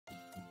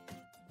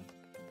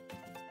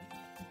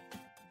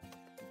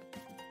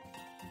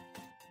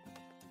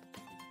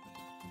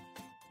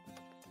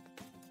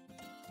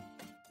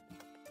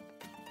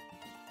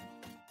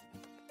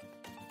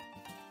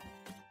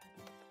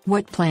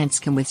What plants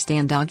can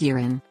withstand dog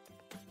urine?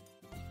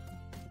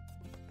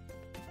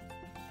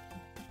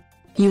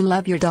 You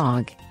love your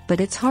dog, but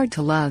it's hard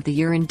to love the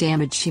urine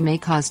damage she may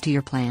cause to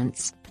your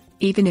plants.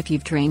 Even if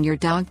you've trained your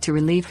dog to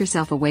relieve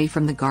herself away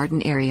from the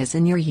garden areas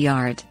in your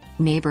yard,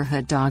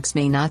 neighborhood dogs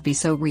may not be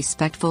so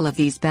respectful of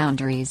these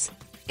boundaries.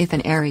 If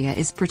an area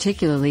is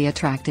particularly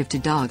attractive to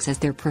dogs as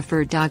their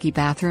preferred doggy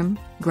bathroom,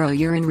 grow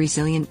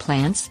urine-resilient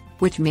plants,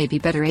 which may be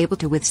better able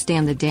to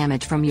withstand the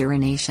damage from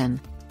urination.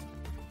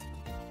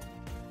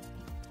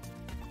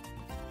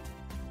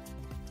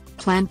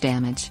 Plant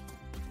damage.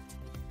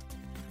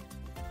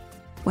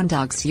 When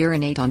dogs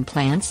urinate on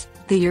plants,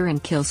 the urine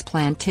kills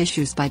plant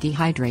tissues by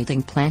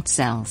dehydrating plant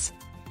cells.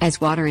 As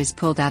water is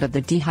pulled out of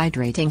the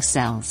dehydrating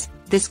cells,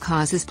 this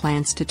causes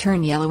plants to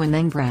turn yellow and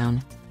then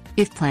brown.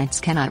 If plants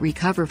cannot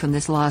recover from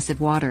this loss of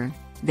water,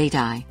 they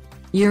die.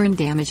 Urine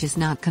damage is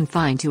not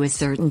confined to a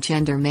certain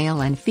gender.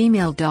 Male and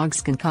female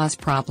dogs can cause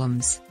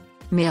problems.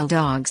 Male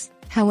dogs,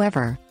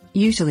 however,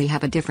 usually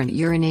have a different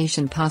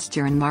urination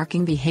posture and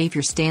marking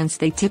behavior stance.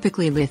 They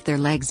typically lift their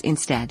legs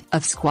instead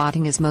of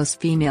squatting as most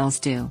females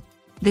do.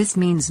 This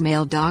means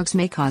male dogs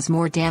may cause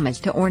more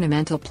damage to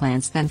ornamental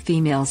plants than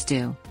females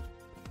do.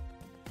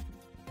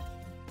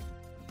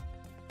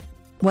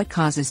 What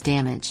causes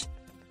damage?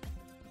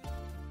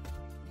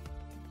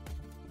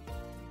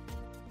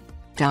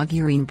 Dog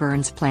urine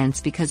burns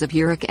plants because of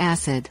uric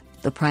acid,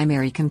 the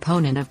primary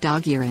component of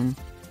dog urine.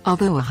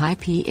 Although a high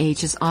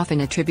pH is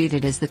often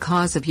attributed as the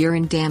cause of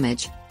urine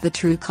damage, the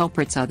true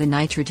culprits are the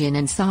nitrogen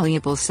and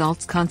soluble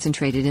salts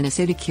concentrated in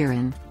acidic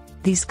urine.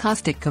 These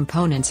caustic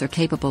components are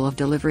capable of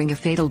delivering a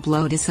fatal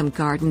blow to some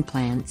garden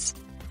plants.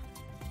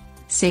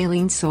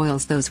 Saline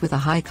soils. Those with a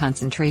high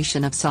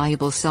concentration of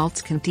soluble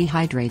salts can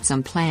dehydrate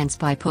some plants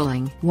by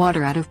pulling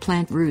water out of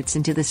plant roots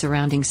into the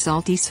surrounding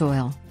salty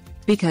soil.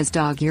 Because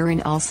dog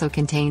urine also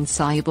contains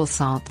soluble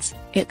salts,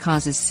 it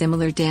causes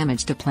similar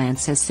damage to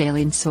plants as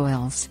saline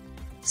soils.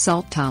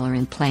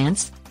 Salt-tolerant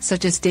plants,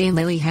 such as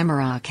daylily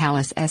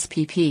Hemerocallis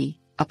spp.,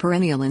 a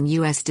perennial in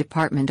U.S.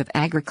 Department of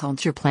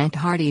Agriculture plant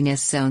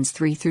hardiness zones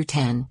 3 through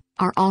 10,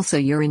 are also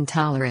urine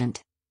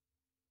tolerant.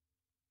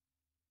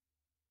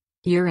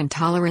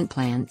 Urine-tolerant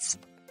plants.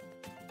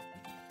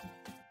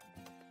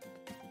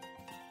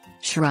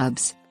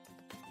 Shrubs.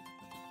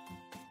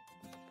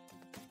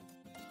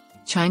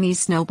 Chinese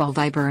snowball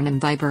Viburnum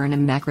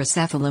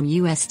macrocephalum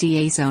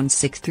USDA zones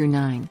 6 through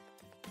 9.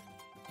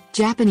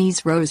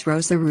 Japanese rose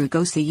Rosa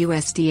rugosa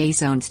USDA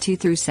zones 2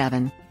 through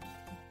 7.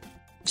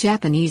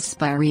 Japanese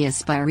Spirea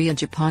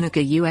japonica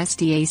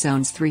USDA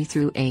zones 3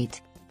 through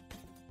 8.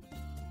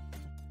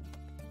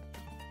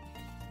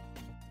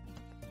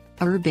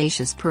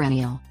 Herbaceous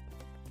Perennial.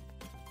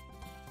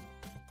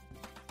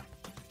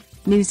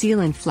 New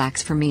Zealand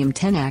Flax Phormium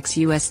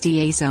tenax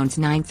USDA zones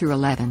 9 through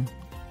 11.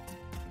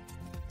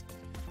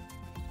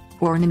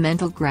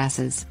 Ornamental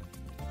Grasses.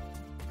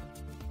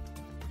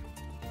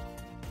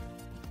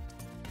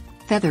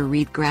 Feather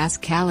reed grass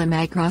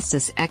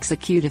Calamagrostis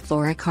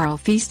executiflora Carl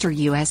Feaster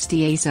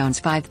USDA zones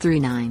 5 through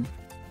 9.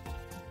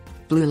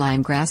 Blue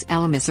lime grass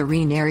Elymus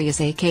arenarius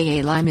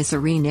aka Limus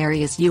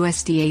arenarius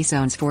USDA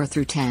zones 4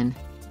 through 10.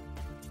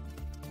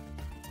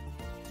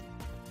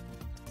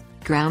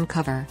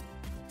 Groundcover.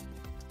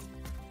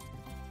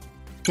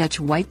 Dutch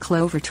white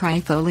clover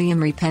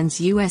Trifolium repens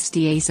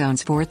USDA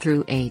zones 4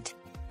 through 8.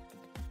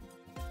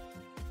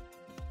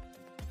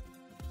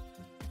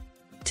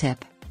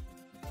 Tip.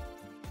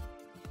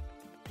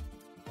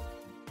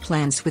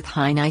 Plants with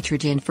high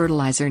nitrogen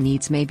fertilizer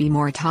needs may be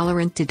more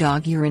tolerant to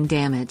dog urine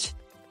damage.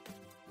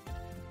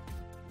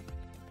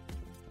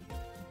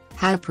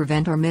 How to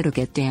prevent or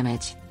mitigate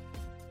damage.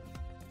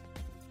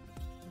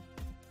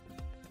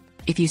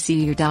 If you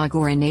see your dog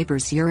or a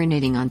neighbor's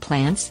urinating on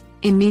plants,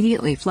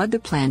 immediately flood the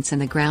plants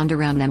and the ground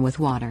around them with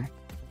water.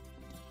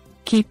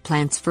 Keep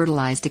plants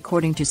fertilized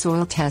according to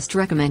soil test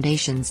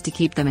recommendations to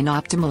keep them in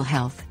optimal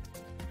health.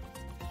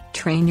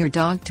 Train your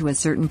dog to a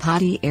certain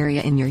potty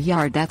area in your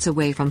yard that's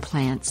away from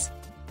plants.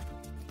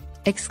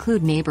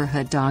 Exclude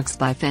neighborhood dogs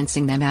by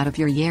fencing them out of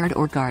your yard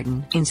or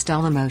garden.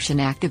 Install a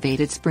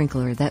motion-activated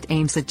sprinkler that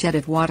aims a jet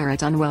of water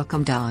at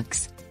unwelcome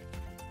dogs.